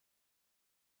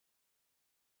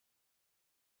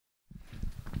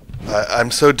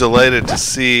I'm so delighted to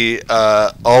see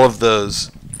all of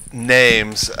those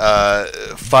names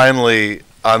finally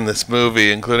on this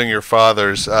movie, including your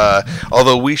father's.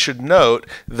 Although we should note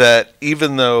that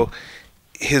even though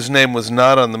his name was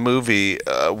not on the movie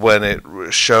when it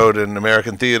showed in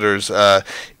American theaters,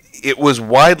 it was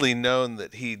widely known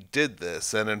that he did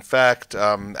this, and in fact,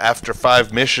 after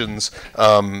 5 missions,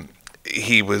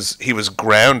 he was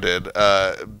grounded,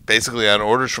 basically on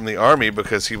orders from the army,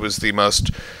 because he was the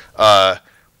most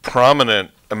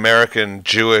prominent American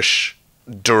Jewish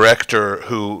director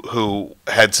who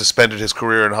had suspended his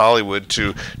career in Hollywood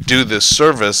to do this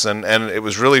service, and it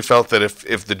was really felt that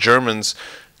if the Germans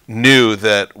knew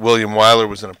that William Wyler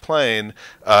was in a plane,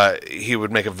 he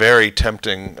would make a very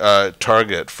tempting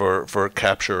target for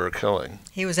capture or killing.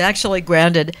 He was actually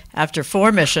grounded after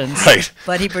 4 missions, right,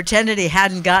 but he pretended he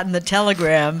hadn't gotten the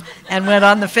telegram and went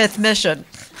on the 5th mission.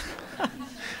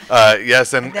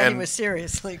 Yes, and then he was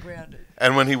seriously grounded.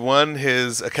 And when he won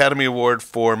his Academy Award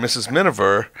for Mrs.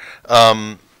 Miniver,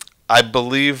 I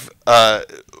believe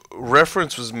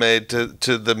reference was made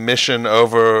to the mission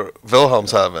over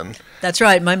Wilhelmshaven. That's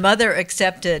right. My mother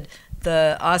accepted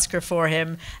the Oscar for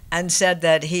him and said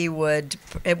that it would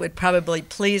probably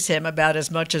please him about as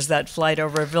much as that flight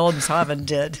over Wilhelmshaven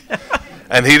did.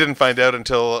 And he didn't find out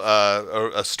until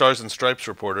a Stars and Stripes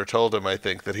reporter told him, I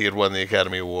think, that he had won the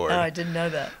Academy Award. Oh, I didn't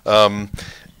know that.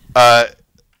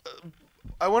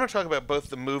 I want to talk about both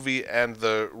the movie and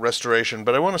the restoration,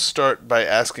 but I want to start by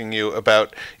asking you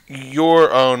about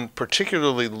your own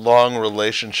particularly long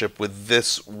relationship with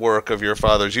this work of your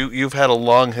father's. You've had a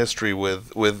long history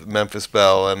with Memphis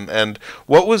Belle, and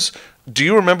do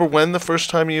you remember when the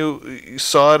first time you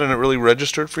saw it and it really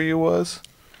registered for you was?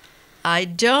 I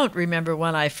don't remember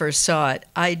when I first saw it.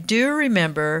 I do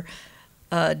remember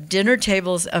dinner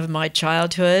tables of my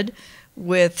childhood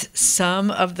with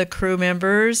some of the crew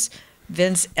members,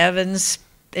 Vince Evans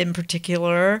in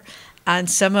particular, and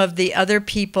some of the other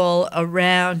people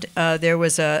around. There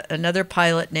was another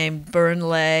pilot named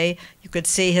Burnley. You could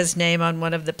see his name on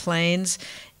one of the planes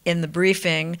in the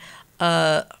briefing,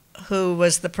 who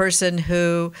was the person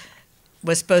who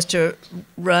was supposed to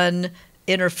run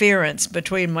interference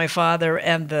between my father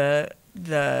and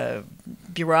the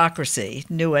bureaucracy,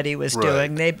 knew what he was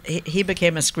doing. He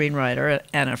became a screenwriter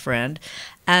and a friend.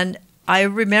 And I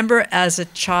remember as a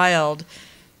child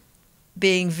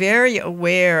being very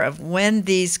aware of when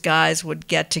these guys would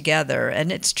get together.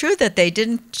 And it's true that they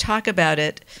didn't talk about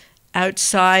it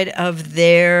outside of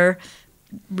their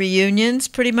reunions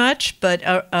pretty much, but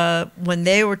when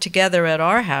they were together at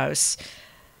our house,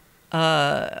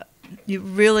 you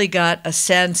really got a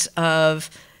sense of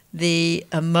the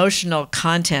emotional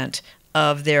content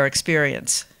of their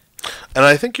experience. And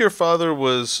I think your father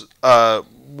was,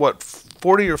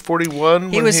 40 or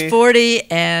 41? He was 40,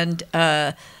 and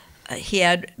I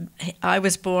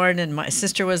was born and my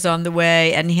sister was on the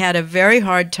way, and he had a very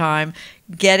hard time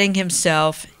getting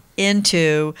himself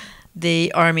into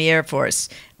the Army Air Force.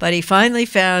 But he finally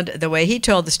found, the way he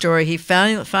told the story, he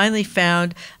finally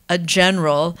found a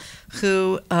general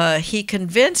who he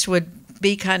convinced would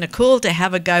be kind of cool to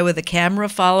have a guy with a camera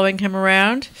following him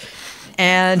around.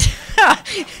 And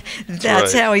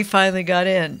that's how he finally got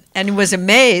in. And he was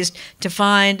amazed to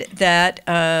find that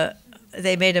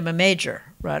they made him a major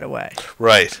right away.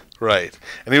 Right.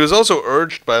 And he was also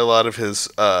urged by a lot of his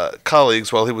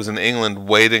colleagues while he was in England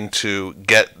waiting to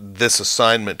get this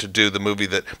assignment to do the movie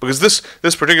because this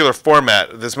particular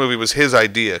format, this movie was his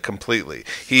idea completely.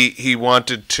 He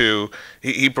wanted to,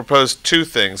 he proposed 2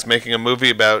 things: making a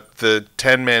movie about the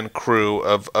 10-man crew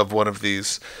of one of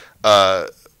these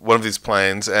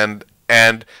planes, and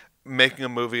making a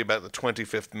movie about the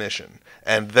 25th mission.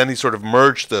 And then he sort of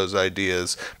merged those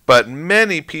ideas. But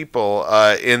many people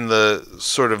in the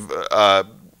sort of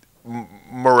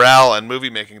morale and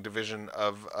movie-making division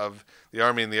of the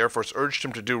Army and the Air Force urged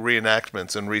him to do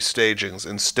reenactments and restagings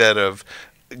instead of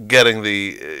getting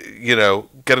the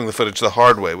footage the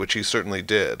hard way, which he certainly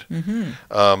did.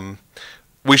 Mm-hmm.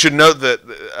 We should note that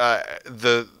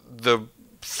the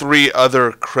 3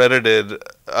 other credited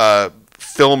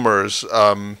filmers,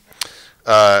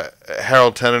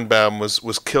 Harold Tenenbaum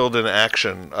was killed in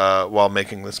action while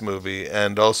making this movie,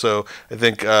 and also I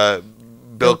think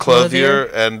Bill Clothier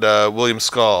and William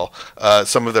Skull.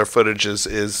 Some of their footage is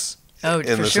in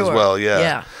this as well.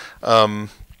 Yeah.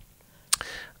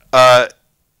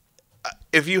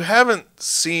 If you haven't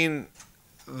seen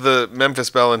the Memphis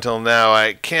Belle until now,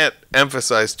 I can't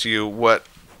emphasize to you what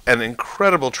an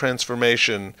incredible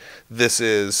transformation this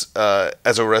is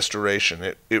as a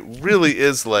restoration. It really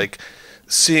is like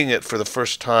seeing it for the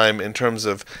first time in terms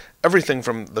of everything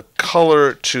from the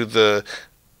color to the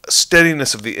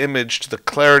steadiness of the image to the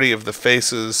clarity of the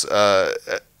faces.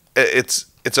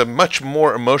 It's a much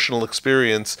more emotional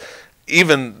experience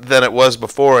even than it was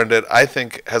before, and it, I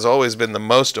think, has always been the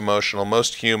most emotional,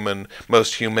 most human,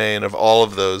 most humane of all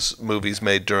of those movies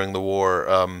made during the war.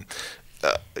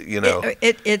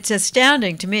 It's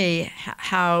astounding to me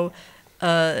how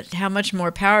much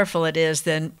more powerful it is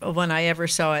than when I ever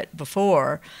saw it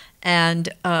before, and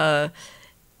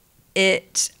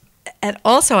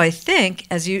also I think,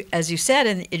 as you said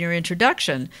in your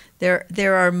introduction,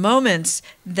 there are moments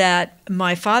that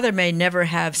my father may never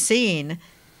have seen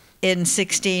in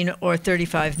 16 or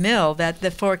 35 mil that the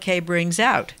 4K brings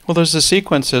out. Well, there's a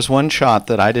sequence, there's one shot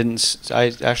that I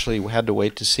actually had to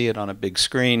wait to see it on a big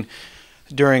screen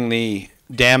during the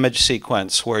damage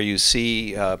sequence where you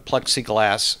see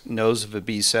plexiglass nose of a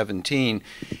B-17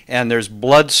 and there's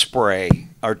blood spray,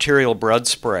 arterial blood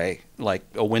spray, like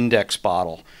a Windex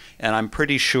bottle. And I'm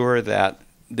pretty sure that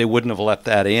they wouldn't have let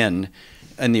that in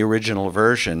the original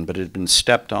version, but it had been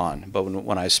stepped on. But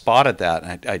when I spotted that,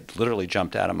 I literally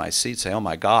jumped out of my seat, saying, "Oh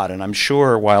my God!" And I'm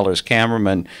sure Wyler's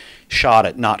cameraman shot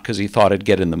it not because he thought it'd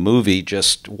get in the movie,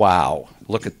 just wow,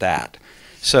 look at that.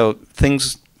 So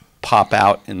things pop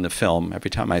out in the film.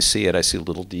 Every time I see it, I see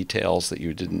little details that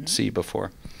you didn't see before.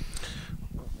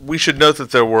 We should note that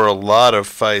there were a lot of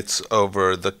fights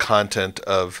over the content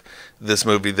of this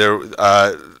movie.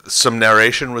 Some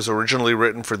narration was originally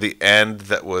written for the end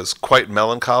that was quite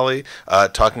melancholy,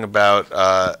 talking about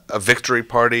a victory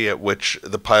party at which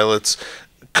the pilots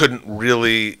couldn't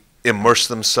really immerse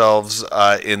themselves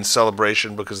in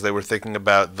celebration because they were thinking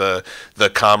about the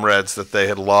comrades that they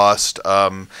had lost,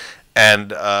 and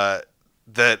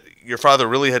that your father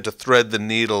really had to thread the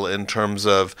needle in terms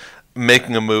of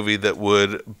making a movie that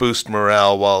would boost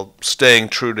morale while staying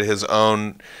true to his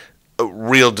own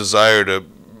real desire to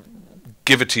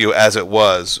give it to you as it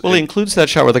was. Well, he includes that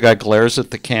shot where the guy glares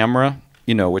at the camera,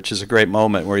 you know, which is a great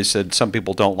moment where he said some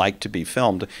people don't like to be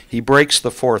filmed. He breaks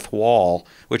the fourth wall,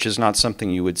 which is not something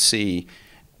you would see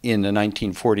in a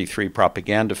 1943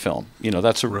 propaganda film. You know,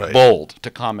 that's bold to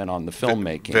comment on the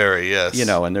filmmaking. Very, yes. You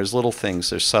know, and there's little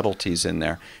things, there's subtleties in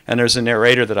there. And there's a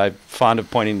narrator that I'm fond of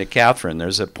pointing to Catherine.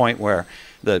 There's a point where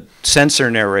the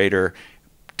censor narrator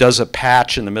does a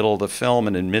patch in the middle of the film,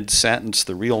 and in mid-sentence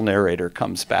the real narrator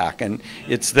comes back, and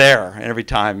it's there. And every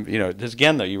time, you know,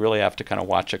 again though, you really have to kind of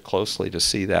watch it closely to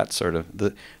see that sort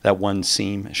of that one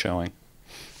seam showing.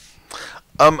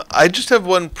 I just have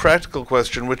one practical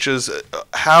question, which is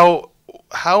how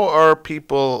are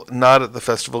people not at the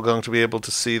festival going to be able to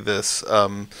see this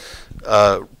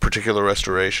particular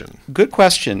restoration? Good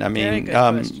question. I mean, Very good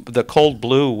question. The Cold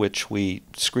Blue, which we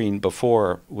screened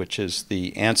before, which is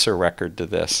the answer record to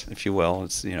this, if you will,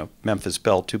 it's, you know, Memphis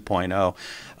Belle 2.0,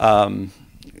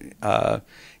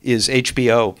 is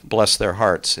HBO, bless their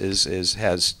hearts,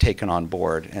 has taken on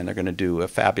board, and they're going to do a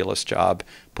fabulous job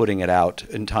putting it out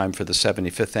in time for the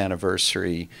 75th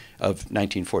anniversary of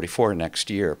 1944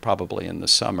 next year, probably in the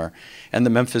summer. And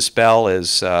the Memphis Belle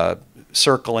is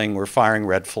circling. We're firing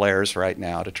red flares right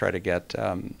now to try to get...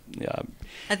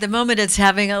 At the moment, it's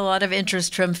having a lot of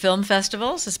interest from film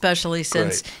festivals, especially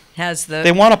since it has the...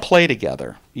 They want to play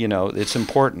together. You know, it's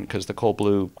important because the Cold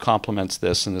Blue complements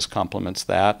this and this complements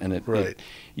that. And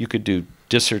you could do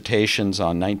dissertations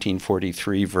on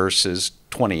 1943 versus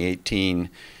 2018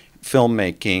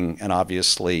 filmmaking and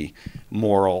obviously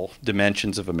moral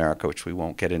dimensions of America, which we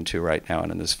won't get into right now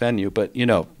and in this venue. But, you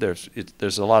know, there's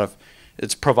a lot of...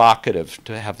 It's provocative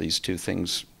to have these two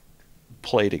things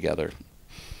play together.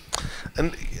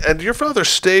 And your father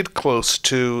stayed close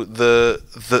to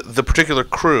the particular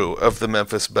crew of the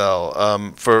Memphis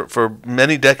Belle for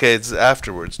many decades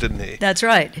afterwards, didn't he? That's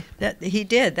right. He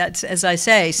did. That's, as I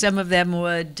say, some of them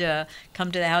would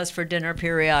come to the house for dinner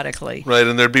periodically. Right,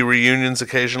 and there'd be reunions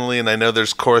occasionally, and I know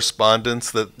there's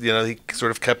correspondence that, you know, he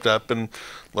sort of kept up and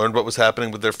learned what was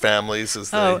happening with their families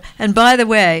as they... And by the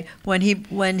way, when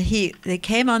they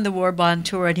came on the War Bond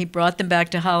tour and he brought them back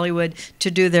to Hollywood to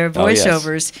do their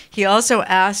voiceovers, he also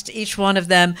asked each one of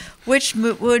them which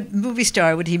movie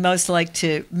star would he most like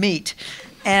to meet,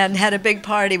 and had a big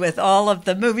party with all of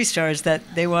the movie stars that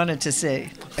they wanted to see.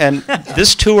 And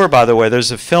this tour, by the way,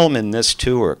 there's a film in this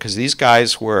tour, because these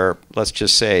guys were, let's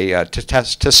just say,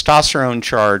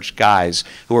 testosterone-charged guys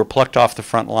who were plucked off the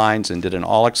front lines and did an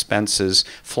all-expenses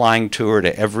flying tour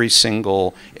to every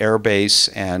single air base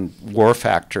and war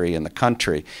factory in the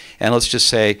country. And let's just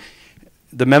say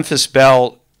the Memphis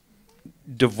Belle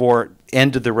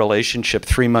ended the relationship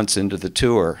 3 months into the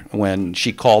tour when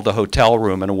she called the hotel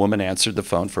room and a woman answered the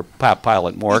phone for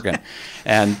Pilot Morgan.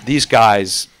 And these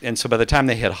guys, and so by the time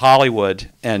they hit Hollywood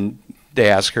and they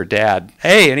asked her dad,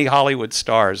 "Hey, any Hollywood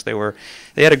stars?" They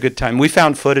had a good time. We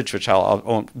found footage, which I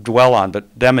won't dwell on,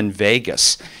 but them in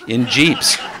Vegas in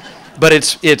Jeeps. But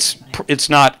it's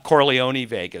not Corleone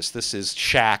Vegas. This is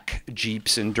shack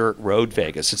Jeeps and dirt road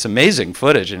Vegas. It's amazing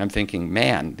footage, and I'm thinking,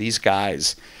 man, these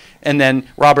guys. And then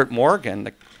Robert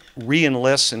Morgan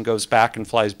re-enlists and goes back and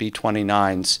flies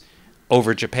B-29s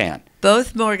over Japan.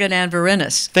 Both Morgan and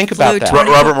Verinis. Think about that.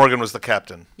 Robert Morgan was the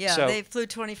captain. Yeah, So, they flew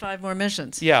 25 more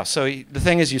missions. Yeah, so the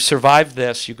thing is, you survive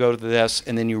this, you go to this,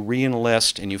 and then you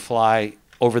re-enlist and you fly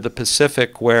over the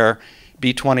Pacific, where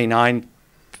B-29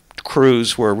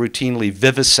 crews were routinely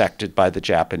vivisected by the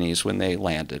Japanese when they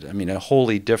landed. I mean, a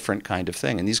wholly different kind of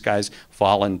thing. And these guys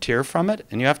volunteer from it,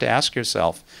 and you have to ask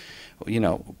yourself, you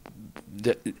know,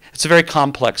 it's a very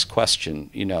complex question,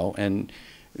 you know, and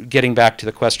getting back to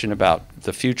the question about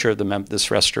the future of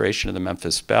this restoration of the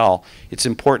Memphis Belle, it's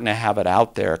important to have it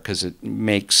out there because it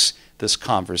makes this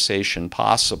conversation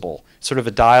possible. Sort of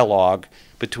a dialogue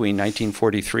between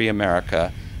 1943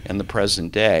 America and the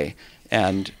present day.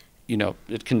 And, you know,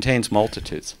 it contains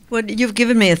multitudes. Well, you've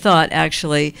given me a thought,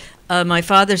 actually. My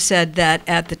father said that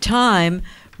at the time,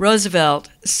 Roosevelt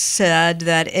said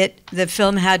that the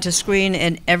film had to screen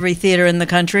in every theater in the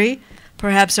country.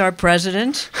 Perhaps our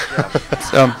president.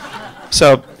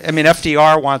 So I mean,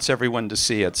 FDR wants everyone to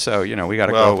see it. So you know, we got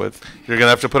to go with. You're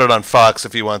gonna have to put it on Fox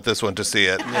if you want this one to see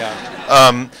it.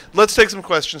 Yeah. Let's take some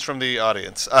questions from the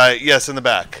audience. Yes, in the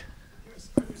back. Yes,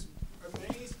 I was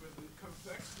amazed with the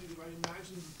complexity that I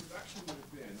imagined the production would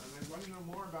have been, and I want to know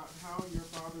more about how your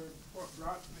father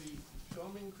brought the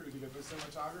filming crew together, the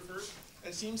cinematographers.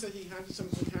 It seems that he handed some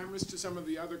cameras to some of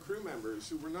the other crew members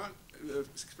who were not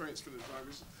experienced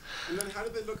photographers. And then how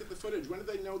did they look at the footage? When did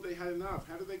they know they had enough?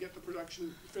 How did they get the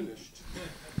production finished?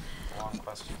 Long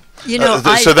question. You know,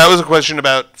 so that was a question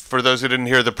about, for those who didn't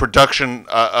hear, the production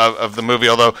of the movie.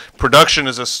 Although production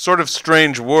is a sort of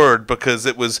strange word because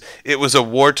it was a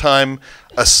wartime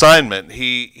assignment.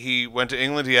 He went to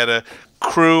England. He had a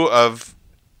crew of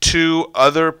 2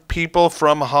 other people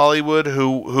from Hollywood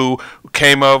who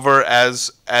came over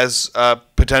as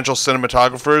potential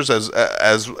cinematographers,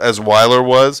 as Wyler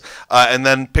was, and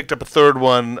then picked up a 3rd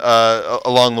one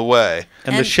along the way.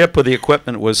 And the ship with the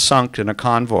equipment was sunk in a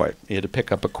convoy. He had to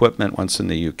pick up equipment once in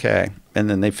the UK, and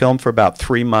then they filmed for about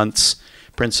 3 months,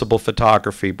 principal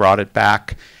photography, brought it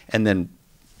back, and then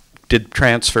did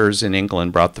transfers in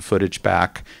England, brought the footage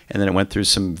back, and then it went through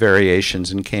some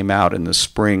variations and came out in the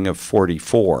spring of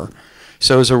 '44.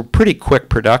 So it was a pretty quick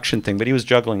production thing, but he was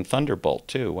juggling Thunderbolt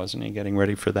too, wasn't he, getting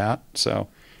ready for that? So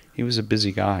he was a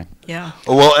busy guy. Yeah.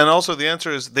 Well, and also the answer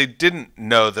is they didn't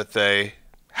know that they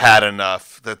had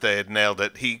enough, that they had nailed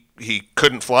it. He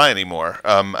couldn't fly anymore.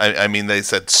 I mean, they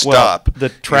said stop. Well, the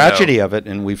tragedy of it,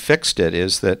 and we fixed it,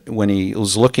 is that when he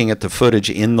was looking at the footage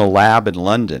in the lab in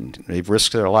London, they've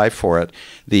risked their life for it,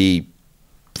 look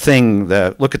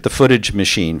at the footage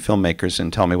machine, filmmakers,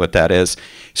 and tell me what that is,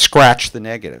 scratch the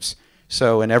negatives.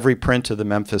 So in every print of the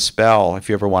Memphis Belle, if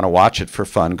you ever want to watch it for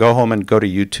fun, go home and go to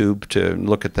YouTube to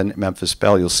look at the Memphis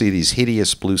Belle. You'll see these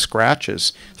hideous blue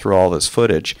scratches through all this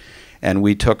footage. And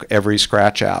we took every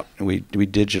scratch out. We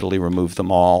digitally removed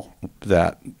them all.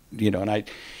 That, you know, and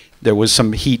there was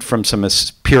some heat from some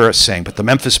purists saying, but the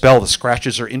Memphis Belle, the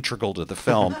scratches are integral to the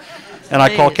film. And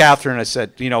I called Catherine and I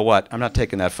said, you know what? I'm not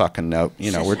taking that fucking note.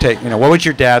 You know, what would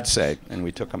your dad say? And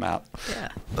we took them out. Yeah.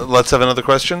 Let's have another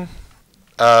question.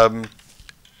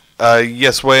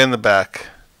 Yes, way in the back.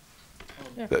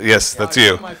 Yes, that's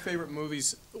you.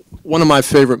 One of my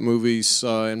favorite movies,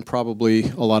 and probably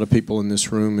a lot of people in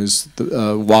this room, is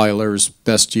Wyler's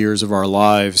Best Years of Our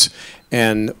Lives.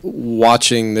 And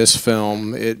watching this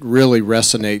film, it really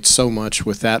resonates so much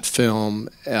with that film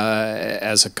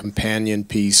as a companion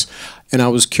piece. And I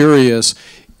was curious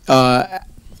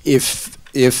if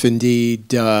indeed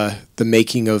the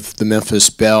making of the Memphis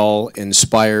Belle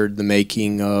inspired the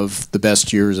making of The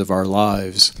Best Years of Our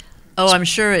Lives. Oh, I'm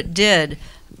sure it did.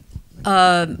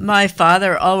 My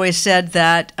father always said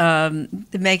that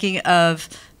the making of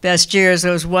Best Years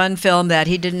was one film that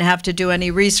he didn't have to do any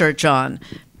research on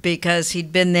because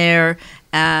he'd been there,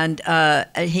 and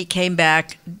he came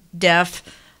back deaf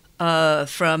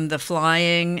from the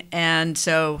flying, and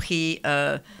so he,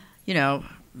 you know,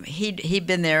 he'd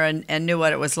been there and knew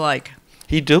what it was like.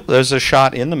 There's a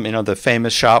shot in them, you know, the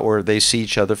famous shot where they see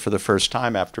each other for the first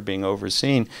time after being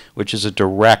overseen, which is a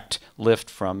direct lift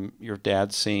from your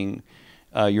dad seeing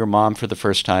your mom for the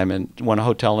first time in one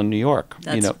hotel in New York.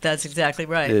 That's exactly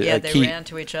right. Yeah, they ran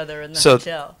to each other in the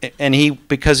hotel. And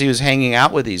because he was hanging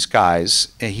out with these guys,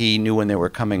 he knew when they were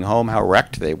coming home how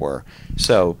wrecked they were.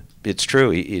 So it's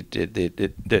true.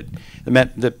 The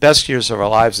Best Years of Our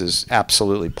Lives is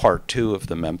absolutely part 2 of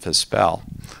the Memphis Belle.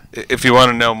 If you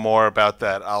want to know more about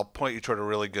that, I'll point you toward a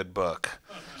really good book.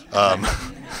 And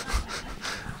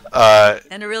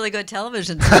a really good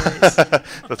television series.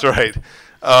 That's right.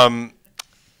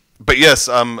 But yes,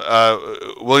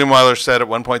 William Wyler said at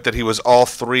one point that he was all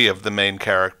 3 of the main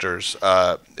characters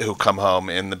who come home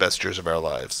in The Best Years of Our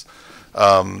Lives.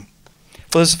 Well,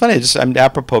 it's funny, I'm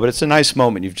apropos, but it's a nice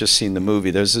moment. You've just seen the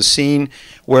movie. There's a scene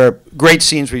great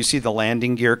scenes where you see the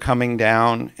landing gear coming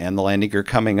down and the landing gear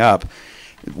coming up.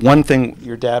 One thing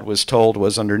your dad was told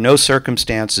was under no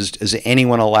circumstances is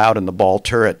anyone allowed in the ball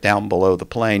turret down below the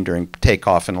plane during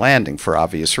takeoff and landing for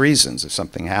obvious reasons if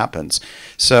something happens.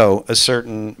 So a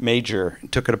certain major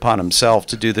took it upon himself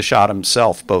to do the shot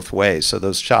himself both ways. So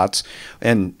those shots,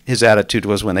 and his attitude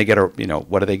was when they get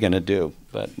what are they going to do?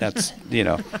 But that's,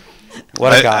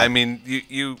 what a guy. I mean,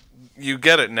 you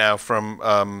get it now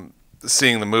from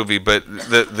seeing the movie, but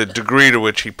the degree to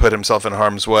which he put himself in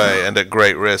harm's way and at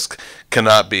great risk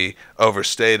cannot be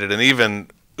overstated, and even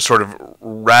sort of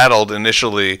rattled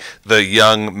initially the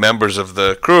young members of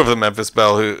the crew of the Memphis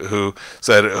Belle who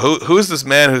said, who is this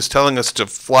man who's telling us to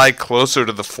fly closer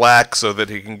to the flak so that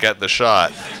he can get the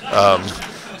shot?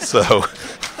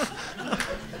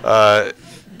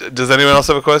 Does anyone else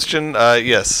have a question?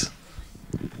 Yes.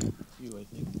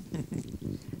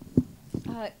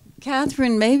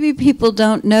 Catherine, maybe people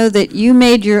don't know that you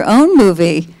made your own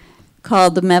movie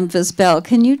called The Memphis Belle.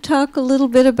 Can you talk a little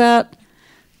bit about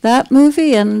that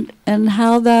movie and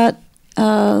how that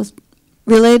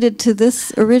related to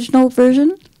this original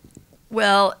version?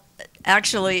 Well,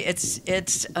 actually,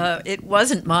 it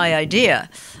wasn't my idea.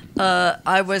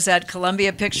 I was at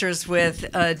Columbia Pictures with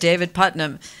David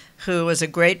Putnam, who was a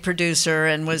great producer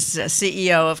and was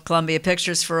CEO of Columbia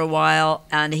Pictures for a while,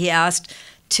 and he asked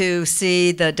to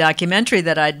see the documentary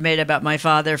that I'd made about my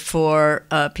father for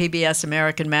PBS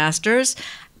American Masters,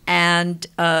 and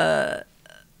I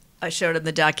showed him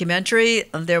the documentary.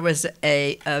 There was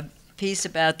a piece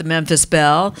about the Memphis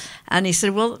Belle, and he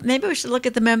said, well, maybe we should look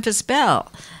at the Memphis Belle.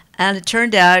 And it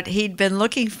turned out he'd been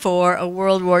looking for a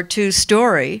World War II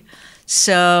story,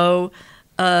 so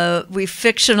we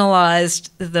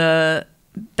fictionalized the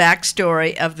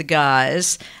backstory of the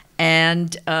guys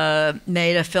and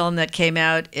made a film that came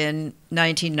out in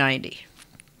 1990.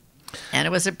 And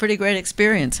it was a pretty great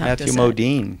experience, I have to say.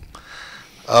 Matthew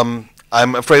Modine.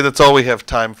 I'm afraid that's all we have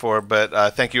time for,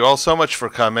 but thank you all so much for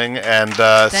coming, and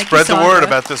Thank you, spread the word Sandra.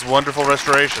 about this wonderful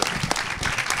restoration.